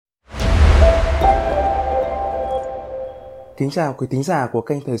Kính chào quý thính giả của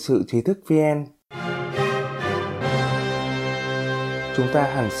kênh Thời sự Trí thức VN. Chúng ta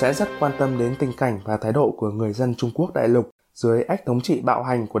hẳn sẽ rất quan tâm đến tình cảnh và thái độ của người dân Trung Quốc đại lục dưới ách thống trị bạo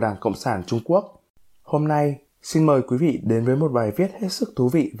hành của Đảng Cộng sản Trung Quốc. Hôm nay, xin mời quý vị đến với một bài viết hết sức thú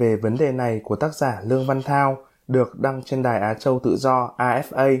vị về vấn đề này của tác giả Lương Văn Thao, được đăng trên đài Á Châu Tự Do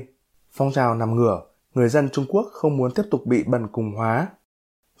AFA. Phong trào nằm ngửa, người dân Trung Quốc không muốn tiếp tục bị bần cùng hóa.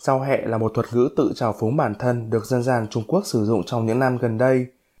 Rau hẹ là một thuật ngữ tự trào phúng bản thân được dân gian Trung Quốc sử dụng trong những năm gần đây.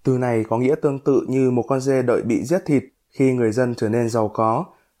 Từ này có nghĩa tương tự như một con dê đợi bị giết thịt. Khi người dân trở nên giàu có,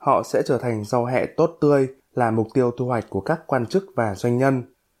 họ sẽ trở thành rau hẹ tốt tươi, là mục tiêu thu hoạch của các quan chức và doanh nhân.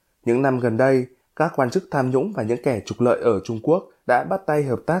 Những năm gần đây, các quan chức tham nhũng và những kẻ trục lợi ở Trung Quốc đã bắt tay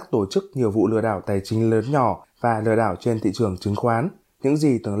hợp tác tổ chức nhiều vụ lừa đảo tài chính lớn nhỏ và lừa đảo trên thị trường chứng khoán. Những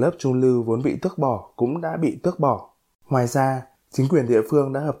gì tầng lớp trung lưu vốn bị tước bỏ cũng đã bị tước bỏ. Ngoài ra, chính quyền địa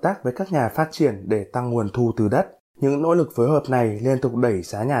phương đã hợp tác với các nhà phát triển để tăng nguồn thu từ đất. Những nỗ lực phối hợp này liên tục đẩy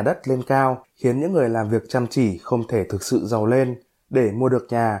giá nhà đất lên cao, khiến những người làm việc chăm chỉ không thể thực sự giàu lên. Để mua được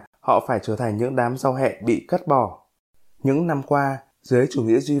nhà, họ phải trở thành những đám rau hẹ bị cắt bỏ. Những năm qua, dưới chủ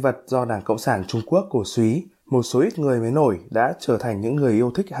nghĩa duy vật do Đảng Cộng sản Trung Quốc cổ súy, một số ít người mới nổi đã trở thành những người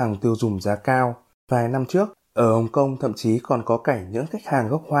yêu thích hàng tiêu dùng giá cao. Vài năm trước, ở Hồng Kông thậm chí còn có cảnh những khách hàng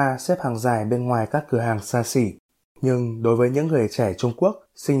gốc Hoa xếp hàng dài bên ngoài các cửa hàng xa xỉ. Nhưng đối với những người trẻ Trung Quốc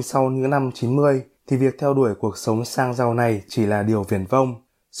sinh sau những năm 90 thì việc theo đuổi cuộc sống sang giàu này chỉ là điều viển vông.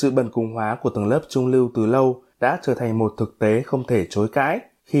 Sự bần cùng hóa của tầng lớp trung lưu từ lâu đã trở thành một thực tế không thể chối cãi.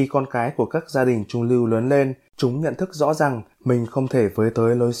 Khi con cái của các gia đình trung lưu lớn lên, chúng nhận thức rõ rằng mình không thể với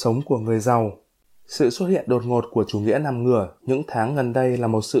tới lối sống của người giàu. Sự xuất hiện đột ngột của chủ nghĩa nằm ngửa những tháng gần đây là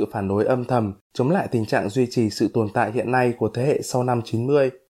một sự phản đối âm thầm chống lại tình trạng duy trì sự tồn tại hiện nay của thế hệ sau năm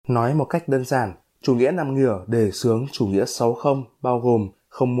 90. Nói một cách đơn giản, chủ nghĩa nằm ngửa đề xướng chủ nghĩa 60 bao gồm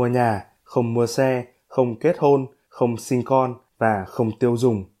không mua nhà, không mua xe, không kết hôn, không sinh con và không tiêu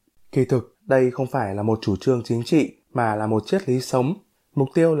dùng. Kỳ thực, đây không phải là một chủ trương chính trị mà là một triết lý sống. Mục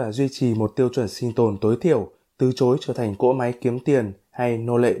tiêu là duy trì một tiêu chuẩn sinh tồn tối thiểu, từ chối trở thành cỗ máy kiếm tiền hay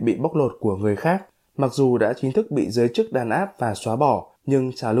nô lệ bị bóc lột của người khác. Mặc dù đã chính thức bị giới chức đàn áp và xóa bỏ,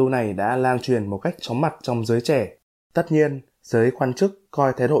 nhưng trào lưu này đã lan truyền một cách chóng mặt trong giới trẻ. Tất nhiên, giới quan chức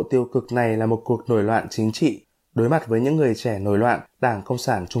coi thái độ tiêu cực này là một cuộc nổi loạn chính trị. Đối mặt với những người trẻ nổi loạn, Đảng Cộng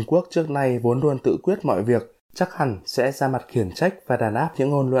sản Trung Quốc trước nay vốn luôn tự quyết mọi việc, chắc hẳn sẽ ra mặt khiển trách và đàn áp những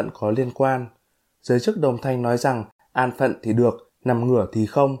ngôn luận có liên quan. Giới chức đồng thanh nói rằng an phận thì được, nằm ngửa thì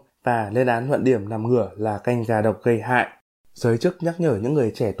không, và lên án luận điểm nằm ngửa là canh gà độc gây hại. Giới chức nhắc nhở những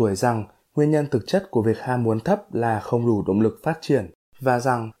người trẻ tuổi rằng nguyên nhân thực chất của việc ham muốn thấp là không đủ động lực phát triển, và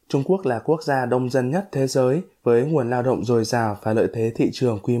rằng Trung Quốc là quốc gia đông dân nhất thế giới với nguồn lao động dồi dào và lợi thế thị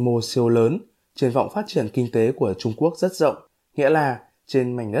trường quy mô siêu lớn. Triển vọng phát triển kinh tế của Trung Quốc rất rộng, nghĩa là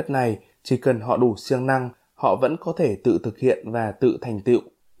trên mảnh đất này chỉ cần họ đủ siêng năng, họ vẫn có thể tự thực hiện và tự thành tựu.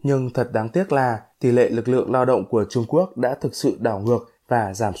 Nhưng thật đáng tiếc là tỷ lệ lực lượng lao động của Trung Quốc đã thực sự đảo ngược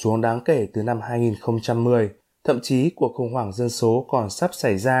và giảm xuống đáng kể từ năm 2010, thậm chí cuộc khủng hoảng dân số còn sắp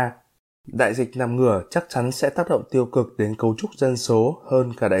xảy ra. Đại dịch nằm ngửa chắc chắn sẽ tác động tiêu cực đến cấu trúc dân số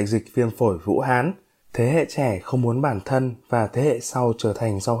hơn cả đại dịch viêm phổi Vũ Hán. Thế hệ trẻ không muốn bản thân và thế hệ sau trở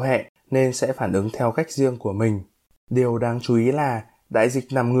thành rau hẹ nên sẽ phản ứng theo cách riêng của mình. Điều đáng chú ý là đại dịch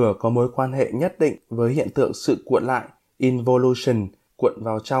nằm ngửa có mối quan hệ nhất định với hiện tượng sự cuộn lại, involution, cuộn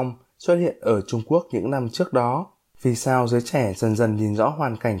vào trong, xuất hiện ở Trung Quốc những năm trước đó. Vì sao giới trẻ dần dần nhìn rõ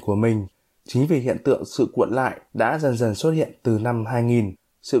hoàn cảnh của mình? Chính vì hiện tượng sự cuộn lại đã dần dần xuất hiện từ năm 2000.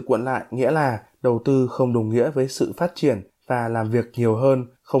 Sự cuộn lại nghĩa là đầu tư không đồng nghĩa với sự phát triển và làm việc nhiều hơn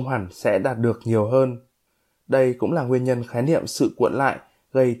không hẳn sẽ đạt được nhiều hơn. Đây cũng là nguyên nhân khái niệm sự cuộn lại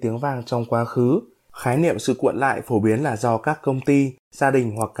gây tiếng vang trong quá khứ. Khái niệm sự cuộn lại phổ biến là do các công ty, gia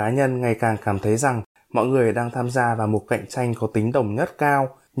đình hoặc cá nhân ngày càng cảm thấy rằng mọi người đang tham gia vào một cạnh tranh có tính đồng nhất cao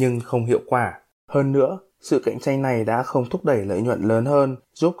nhưng không hiệu quả. Hơn nữa, sự cạnh tranh này đã không thúc đẩy lợi nhuận lớn hơn,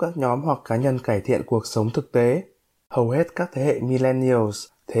 giúp các nhóm hoặc cá nhân cải thiện cuộc sống thực tế. Hầu hết các thế hệ millennials,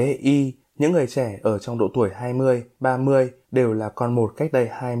 thế hệ Y, những người trẻ ở trong độ tuổi 20, 30 đều là con một cách đây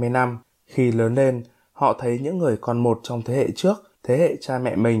 20 năm. Khi lớn lên, họ thấy những người con một trong thế hệ trước, thế hệ cha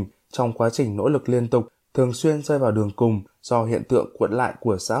mẹ mình, trong quá trình nỗ lực liên tục, thường xuyên rơi vào đường cùng do hiện tượng cuộn lại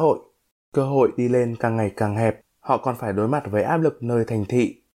của xã hội. Cơ hội đi lên càng ngày càng hẹp, họ còn phải đối mặt với áp lực nơi thành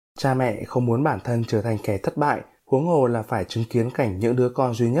thị. Cha mẹ không muốn bản thân trở thành kẻ thất bại, huống hồ là phải chứng kiến cảnh những đứa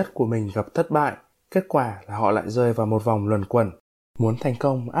con duy nhất của mình gặp thất bại. Kết quả là họ lại rơi vào một vòng luẩn quẩn. Muốn thành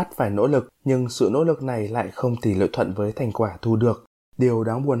công ắt phải nỗ lực, nhưng sự nỗ lực này lại không tỷ lệ thuận với thành quả thu được. Điều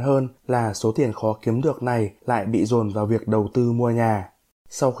đáng buồn hơn là số tiền khó kiếm được này lại bị dồn vào việc đầu tư mua nhà.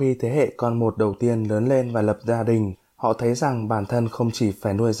 Sau khi thế hệ con một đầu tiên lớn lên và lập gia đình, họ thấy rằng bản thân không chỉ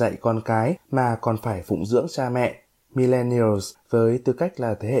phải nuôi dạy con cái mà còn phải phụng dưỡng cha mẹ. Millennials với tư cách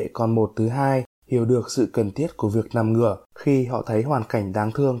là thế hệ con một thứ hai hiểu được sự cần thiết của việc nằm ngửa khi họ thấy hoàn cảnh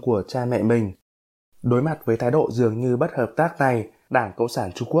đáng thương của cha mẹ mình. Đối mặt với thái độ dường như bất hợp tác này, Đảng Cộng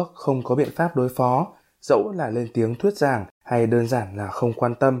sản Trung Quốc không có biện pháp đối phó, dẫu là lên tiếng thuyết giảng hay đơn giản là không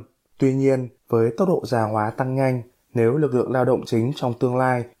quan tâm. Tuy nhiên, với tốc độ già hóa tăng nhanh, nếu lực lượng lao động chính trong tương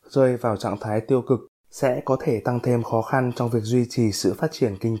lai rơi vào trạng thái tiêu cực, sẽ có thể tăng thêm khó khăn trong việc duy trì sự phát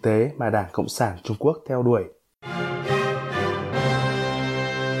triển kinh tế mà Đảng Cộng sản Trung Quốc theo đuổi.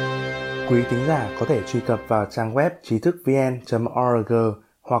 Quý thính giả có thể truy cập vào trang web trí thức vn.org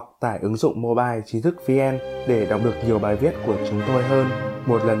hoặc tải ứng dụng mobile trí thức VN để đọc được nhiều bài viết của chúng tôi hơn.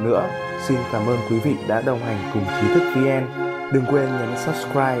 Một lần nữa, xin cảm ơn quý vị đã đồng hành cùng Trí thức VN. Đừng quên nhấn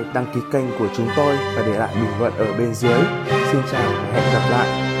subscribe, đăng ký kênh của chúng tôi và để lại bình luận ở bên dưới. Xin chào và hẹn gặp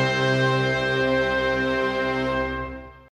lại!